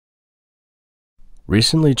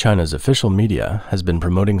Recently, China's official media has been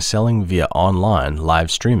promoting selling via online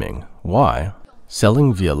live streaming. Why?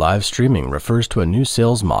 Selling via live streaming refers to a new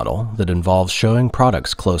sales model that involves showing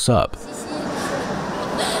products close up.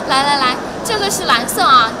 来，这个是蓝色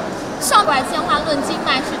啊，上拐鲜花论斤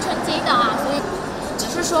卖是称斤的啊，所以只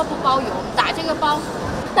是说不包邮，打这个包。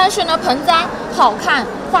但是呢，盆栽好看，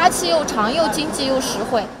花期又长，又经济又实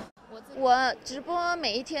惠。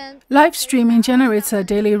 Live streaming generates a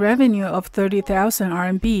daily revenue of 30,000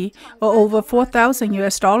 RMB or over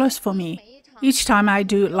 $4,000 for me. Each time I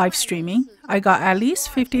do live streaming, I got at least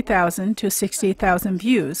 50,000 to 60,000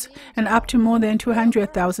 views and up to more than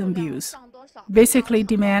 200,000 views. Basically,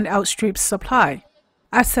 demand outstrips supply.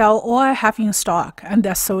 I sell all I have in stock and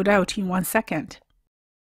that's sold out in 1 second.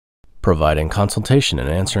 Providing consultation and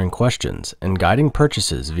answering questions and guiding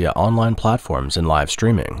purchases via online platforms and live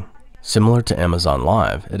streaming. Similar to Amazon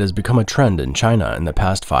Live, it has become a trend in China in the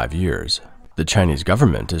past 5 years. The Chinese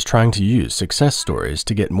government is trying to use success stories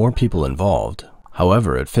to get more people involved.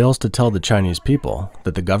 However, it fails to tell the Chinese people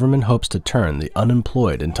that the government hopes to turn the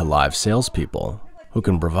unemployed into live salespeople, who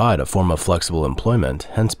can provide a form of flexible employment,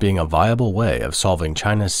 hence being a viable way of solving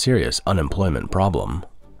China's serious unemployment problem.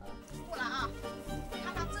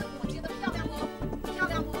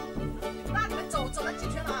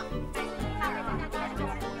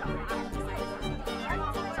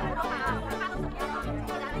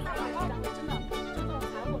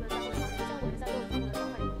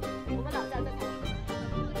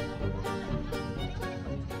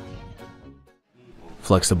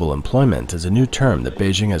 Flexible employment is a new term that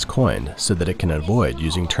Beijing has coined so that it can avoid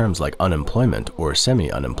using terms like unemployment or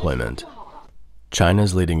semi-unemployment.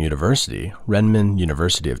 China's leading university, Renmin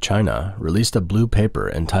University of China, released a blue paper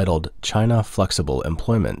entitled China Flexible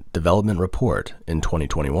Employment Development Report in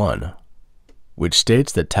 2021, which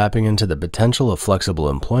states that tapping into the potential of flexible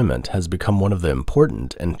employment has become one of the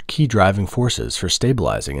important and key driving forces for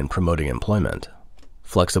stabilizing and promoting employment.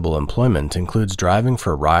 Flexible employment includes driving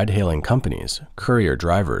for ride-hailing companies, courier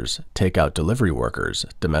drivers, takeout delivery workers,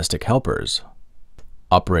 domestic helpers,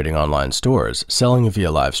 operating online stores, selling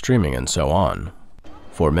via live streaming, and so on.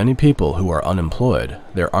 For many people who are unemployed,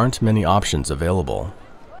 there aren't many options available.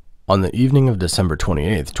 On the evening of December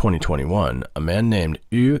 28, 2021, a man named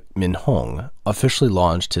Yu Minhong officially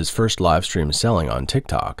launched his first live stream selling on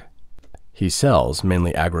TikTok. He sells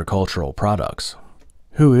mainly agricultural products.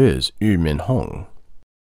 Who is Yu Minhong?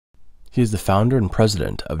 He is the founder and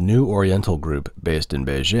president of New Oriental Group based in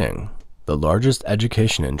Beijing, the largest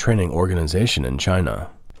education and training organization in China.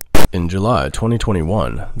 In July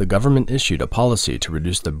 2021, the government issued a policy to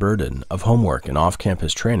reduce the burden of homework and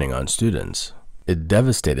off-campus training on students. It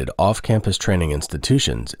devastated off-campus training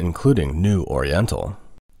institutions, including New Oriental.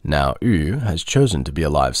 Now Yu has chosen to be a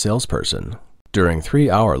live salesperson. During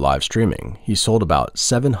 3-hour live streaming, he sold about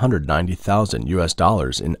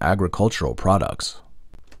 $790,000 in agricultural products.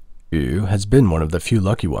 Yu has been one of the few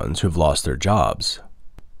lucky ones who have lost their jobs.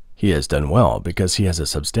 He has done well because he has a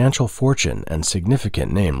substantial fortune and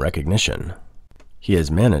significant name recognition. He has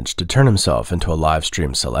managed to turn himself into a live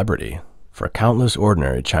stream celebrity. For countless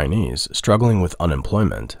ordinary Chinese struggling with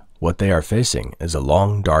unemployment, what they are facing is a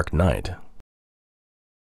long, dark night.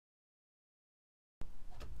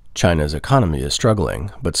 China's economy is struggling,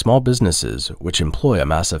 but small businesses, which employ a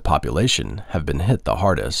massive population, have been hit the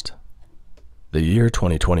hardest. The year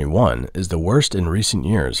 2021 is the worst in recent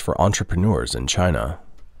years for entrepreneurs in China.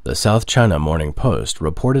 The South China Morning Post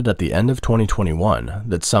reported at the end of 2021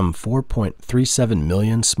 that some 4.37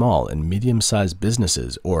 million small and medium-sized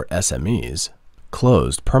businesses, or SMEs,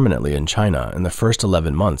 closed permanently in China in the first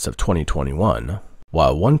 11 months of 2021,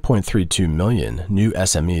 while 1.32 million new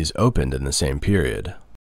SMEs opened in the same period.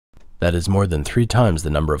 That is more than 3 times the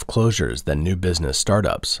number of closures than new business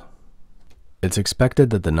startups. It's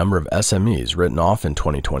expected that the number of SMEs written off in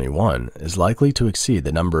 2021 is likely to exceed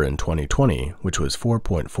the number in 2020, which was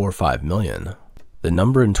 4.45 million. The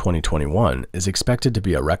number in 2021 is expected to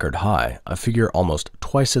be a record high, a figure almost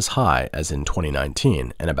twice as high as in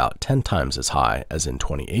 2019 and about 10 times as high as in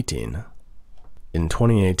 2018. In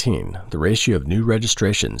 2018, the ratio of new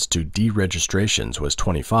registrations to deregistrations was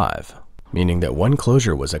 25, meaning that one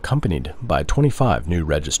closure was accompanied by 25 new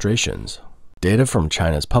registrations. Data from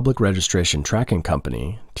China's public registration tracking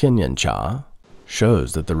company, Tianyancha,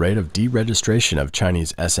 shows that the rate of deregistration of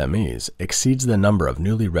Chinese SMEs exceeds the number of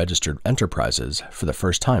newly registered enterprises for the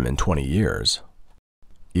first time in 20 years.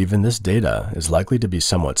 Even this data is likely to be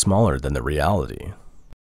somewhat smaller than the reality.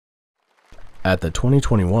 At the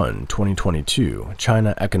 2021-2022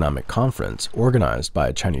 China Economic Conference organized by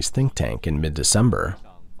a Chinese think tank in mid-December,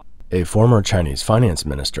 A former Chinese finance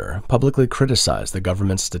minister publicly criticized the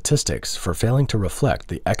government's statistics for failing to reflect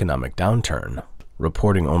the economic downturn,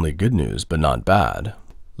 reporting only good news but not bad.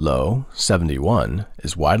 Lo, 71,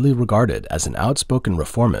 is widely regarded as an outspoken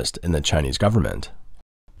reformist in the Chinese government.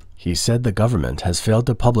 He said the government has failed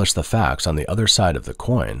to publish the facts on the other side of the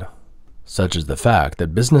coin, such as the fact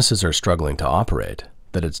that businesses are struggling to operate,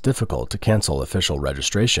 that it's difficult to cancel official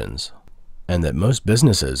registrations, and that most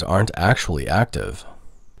businesses aren't actually active.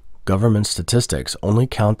 Government statistics only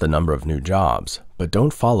count the number of new jobs, but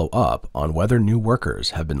don't follow up on whether new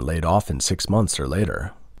workers have been laid off in 6 months or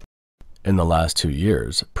later. In the last 2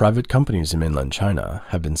 years, private companies in mainland China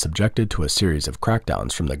have been subjected to a series of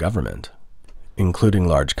crackdowns from the government, including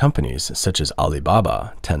large companies such as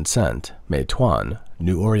Alibaba, Tencent, Meituan,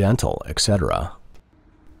 New Oriental, etc.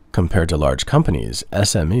 Compared to large companies,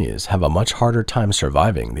 SMEs have a much harder time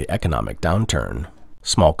surviving the economic downturn.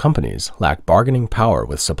 Small companies lack bargaining power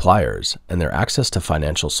with suppliers, and their access to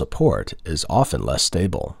financial support is often less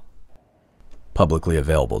stable. Publicly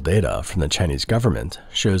available data from the Chinese government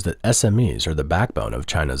shows that SMEs are the backbone of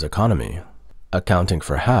China's economy, accounting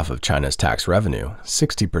for half of China's tax revenue,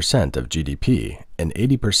 60% of GDP, and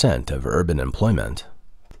 80% of urban employment.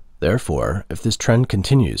 Therefore, if this trend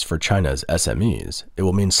continues for China's SMEs, it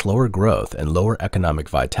will mean slower growth and lower economic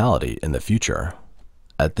vitality in the future.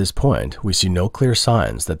 At this point, we see no clear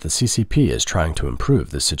signs that the CCP is trying to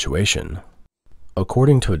improve this situation.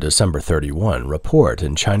 According to a December 31 report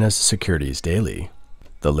in China's Securities Daily,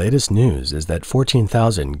 the latest news is that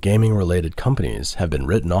 14,000 gaming-related companies have been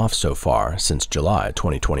written off so far since July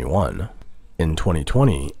 2021. In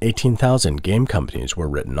 2020, 18,000 game companies were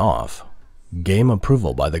written off. Game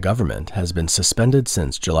approval by the government has been suspended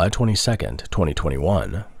since July 22,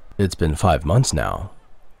 2021. It's been 5 months now.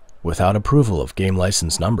 Without approval of game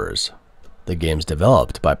license numbers, the games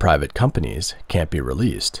developed by private companies can't be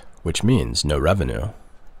released, which means no revenue.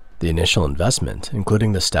 The initial investment,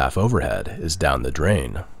 including the staff overhead, is down the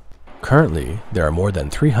drain. Currently, there are more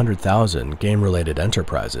than 300,000 game-related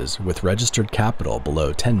enterprises with registered capital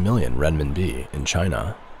below 10 million renminbi in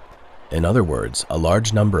China. In other words, a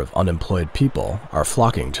large number of unemployed people are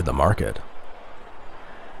flocking to the market.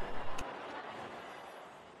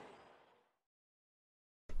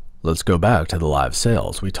 Let's go back to the live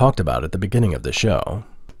sales we talked about at the beginning of the show.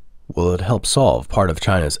 Will it help solve part of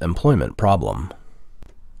China's employment problem?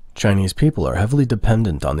 Chinese people are heavily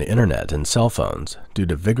dependent on the internet and cell phones due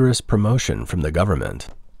to vigorous promotion from the government.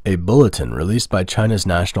 A bulletin released by China's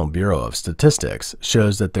National Bureau of Statistics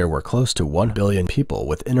shows that there were close to 1 billion people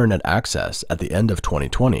with internet access at the end of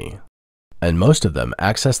 2020, and most of them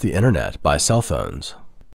access the internet by cell phones.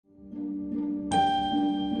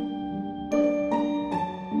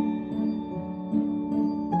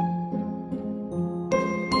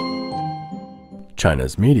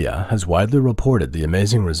 China's media has widely reported the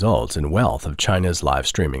amazing results and wealth of China's live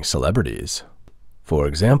streaming celebrities. For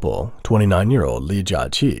example, 29-year-old Li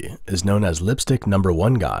Jiaqi is known as lipstick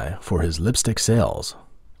 #1 guy for his lipstick sales.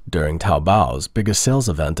 During Taobao's biggest sales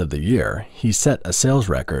event of the year, he set a sales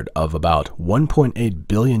record of about $1.8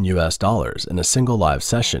 billion in a single live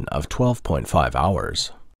session of 12.5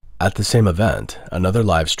 hours. At the same event, another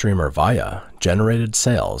live streamer, Via, generated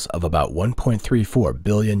sales of about $1.34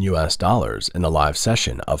 billion in a live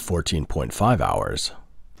session of 14.5 hours.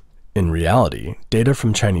 In reality, data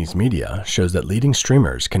from Chinese media shows that leading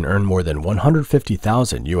streamers can earn more than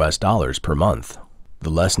 $150,000 per month.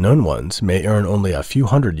 The less known ones may earn only a few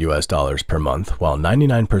hundred $100 per month, while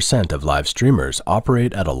 99% of live streamers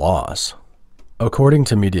operate at a loss. According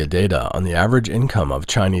to media data on the average income of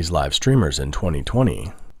Chinese live streamers in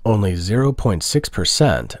 2020, only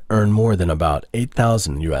 0.6% earn more than about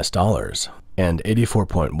 $8,000, and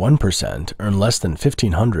 84.1% earn less than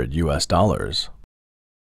 $1,500.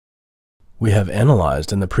 We have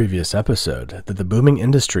analyzed in the previous episode that the booming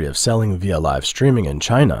industry of selling via live streaming in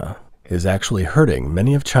China is actually hurting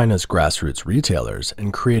many of China's grassroots retailers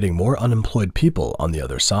and creating more unemployed people on the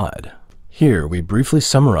other side. Here, we briefly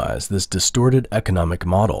summarize this distorted economic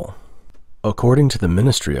model. According to the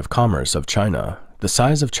Ministry of Commerce of China, the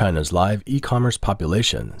size of China's live e-commerce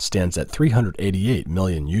population stands at 388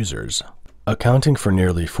 million users, accounting for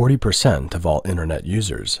nearly 40% of all internet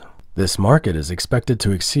users. This market is expected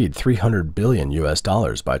to exceed $300 billion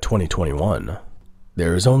by 2021.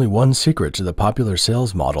 There is only one secret to the popular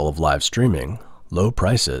sales model of live streaming: low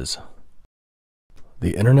prices.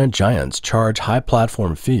 The internet giants charge high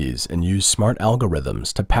platform fees and use smart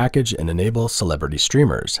algorithms to package and enable celebrity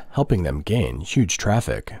streamers, helping them gain huge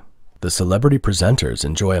traffic. The celebrity presenters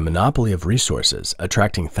enjoy a monopoly of resources,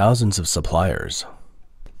 attracting thousands of suppliers.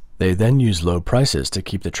 They then use low prices to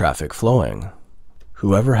keep the traffic flowing.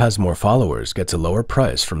 Whoever has more followers gets a lower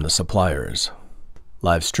price from the suppliers.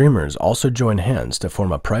 Live streamers also join hands to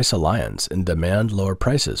form a price alliance and demand lower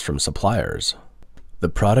prices from suppliers. The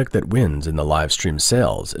product that wins in the live stream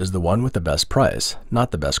sales is the one with the best price, not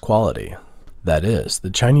the best quality. That is, the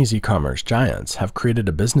Chinese e-commerce giants have created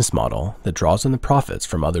a business model that draws on the profits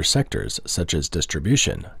from other sectors such as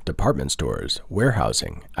distribution, department stores,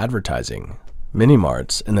 warehousing, advertising,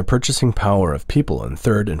 mini-marts, and the purchasing power of people in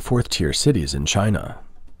third and fourth tier cities in China.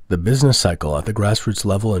 The business cycle at the grassroots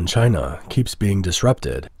level in China keeps being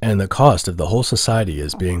disrupted, and the cost of the whole society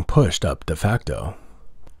is being pushed up de facto.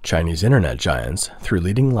 Chinese internet giants, through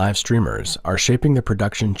leading live streamers, are shaping the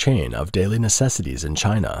production chain of daily necessities in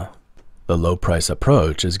China. The low-price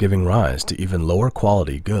approach is giving rise to even lower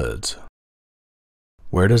quality goods.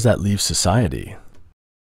 Where does that leave society?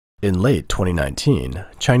 In late 2019,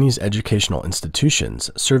 Chinese educational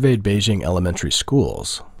institutions surveyed Beijing elementary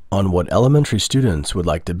schools on what elementary students would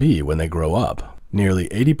like to be when they grow up. Nearly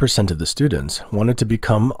 80% of the students wanted to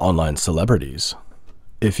become online celebrities.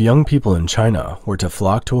 If young people in China were to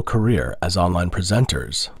flock to a career as online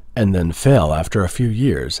presenters, and then fail after a few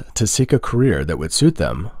years to seek a career that would suit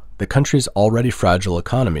them, the country's already fragile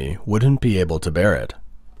economy wouldn't be able to bear it.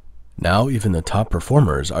 Now even the top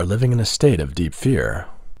performers are living in a state of deep fear.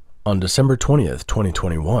 On December 20th,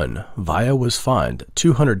 2021, Via was fined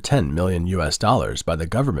 $210 million by the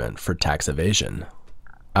government for tax evasion.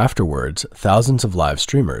 Afterwards, thousands of live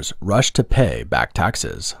streamers rushed to pay back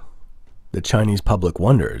taxes. The Chinese public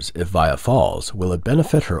wonders if Via falls, will it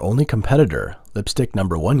benefit her only competitor, lipstick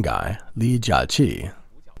 #1 guy, Li Jiaqi?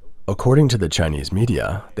 According to the Chinese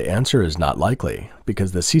media, the answer is not likely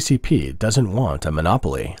because the CCP doesn't want a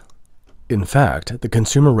monopoly. In fact, the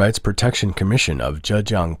Consumer Rights Protection Commission of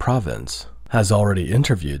Zhejiang Province has already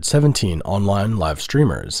interviewed 17 online live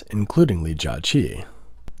streamers, including Li Jiaqi.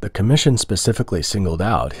 The commission specifically singled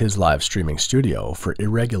out his live streaming studio for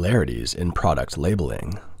irregularities in product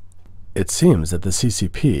labeling. It seems that the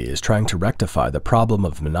CCP is trying to rectify the problem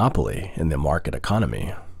of monopoly in the market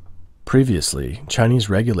economy. Previously, Chinese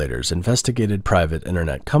regulators investigated private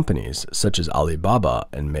internet companies such as Alibaba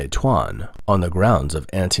and Meituan on the grounds of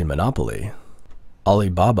anti-monopoly.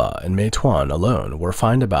 Alibaba and Meituan alone were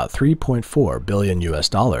fined about $3.4 billion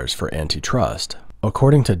for antitrust.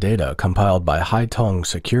 According to data compiled by Haitong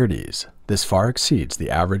Securities, this far exceeds the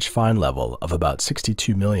average fine level of about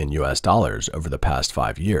 $62 million over the past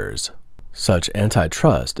 5 years. Such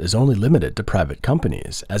antitrust is only limited to private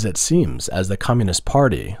companies, as it seems as the Communist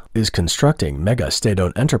Party is constructing mega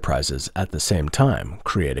state-owned enterprises at the same time,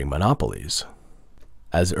 creating monopolies.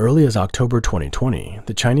 As early as October 2020,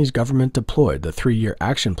 the Chinese government deployed the 3-year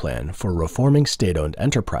action plan for reforming state-owned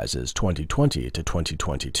enterprises 2020 to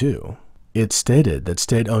 2022. It stated that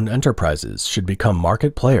state-owned enterprises should become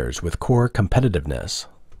market players with core competitiveness.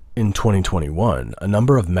 In 2021, a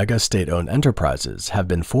number of mega state-owned enterprises have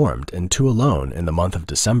been formed, and 2 alone in the month of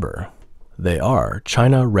December. They are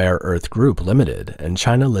China Rare Earth Group Limited and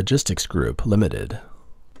China Logistics Group Limited.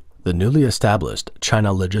 The newly established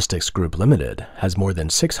China Logistics Group Limited has more than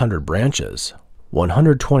 600 branches,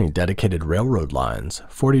 120 dedicated railroad lines,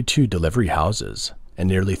 42 delivery houses, and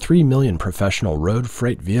nearly 3 million professional road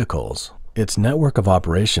freight vehicles. Its network of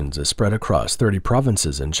operations is spread across 30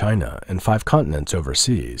 provinces in China and 5 continents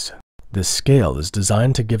overseas. This scale is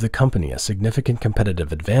designed to give the company a significant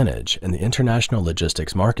competitive advantage in the international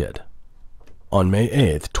logistics market. On May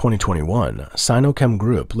 8, 2021, Sinochem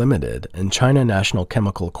Group Limited and China National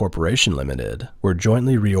Chemical Corporation Limited were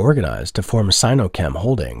jointly reorganized to form Sinochem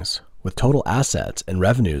Holdings, with total assets and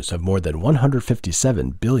revenues of more than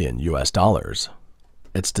 $157 billion.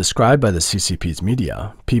 It's described by the CCP's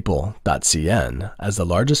media, People.cn, as the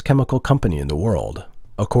largest chemical company in the world.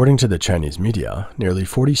 According to the Chinese media, nearly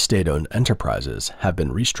 40 state-owned enterprises have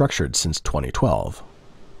been restructured since 2012.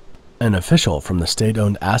 An official from the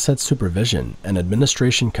State-Owned Asset Supervision and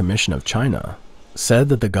Administration Commission of China said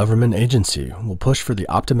that the government agency will push for the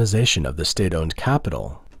optimization of the state-owned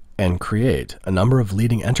capital and create a number of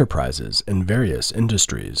leading enterprises in various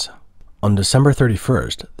industries. On December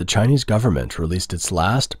 31st, the Chinese government released its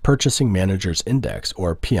last Purchasing Managers Index,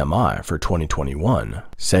 or PMI, for 2021,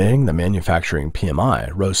 saying the manufacturing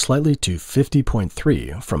PMI rose slightly to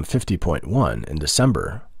 50.3 from 50.1 in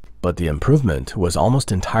December, but the improvement was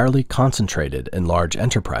almost entirely concentrated in large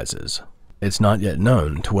enterprises. It's not yet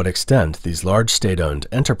known to what extent these large state-owned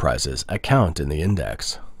enterprises account in the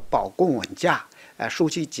index. It's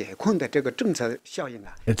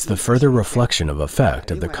the further reflection of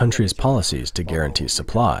effect of the country's policies to guarantee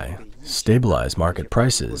supply, stabilize market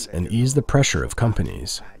prices, and ease the pressure of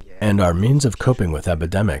companies. And our means of coping with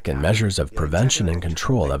epidemic and measures of prevention and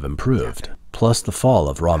control have improved. plus the fall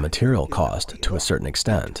of raw material cost to a certain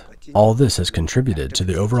extent. All this has contributed to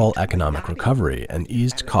the overall economic recovery and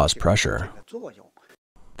eased cost pressure.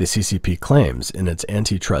 The CCP claims in its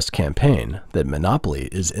antitrust campaign that monopoly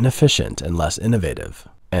is inefficient and less innovative,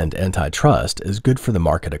 and antitrust is good for the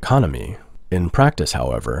market economy. In practice,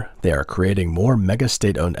 however, they are creating more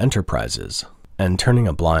mega-state-owned enterprises and turning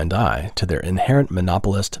a blind eye to their inherent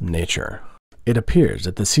monopolist nature. It appears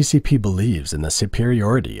that the CCP believes in the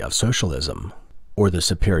superiority of socialism, or the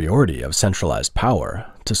superiority of centralized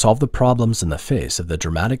power, to solve the problems in the face of the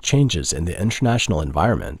dramatic changes in the international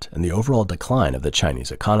environment and the overall decline of the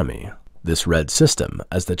Chinese economy. This red system,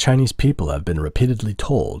 as the Chinese people have been repeatedly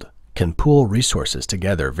told, can pool resources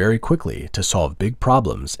together very quickly to solve big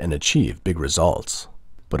problems and achieve big results.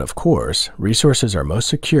 But of course, resources are most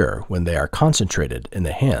secure when they are concentrated in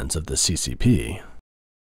the hands of the CCP.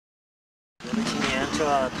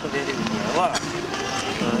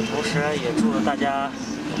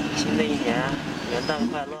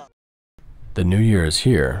 The New Year is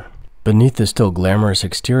here. Beneath the still glamorous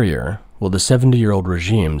exterior, will the 70-year-old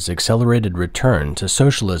regime's accelerated return to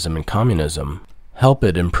socialism and communism help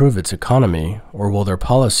it improve its economy, or will their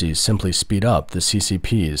policies simply speed up the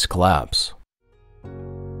CCP's collapse?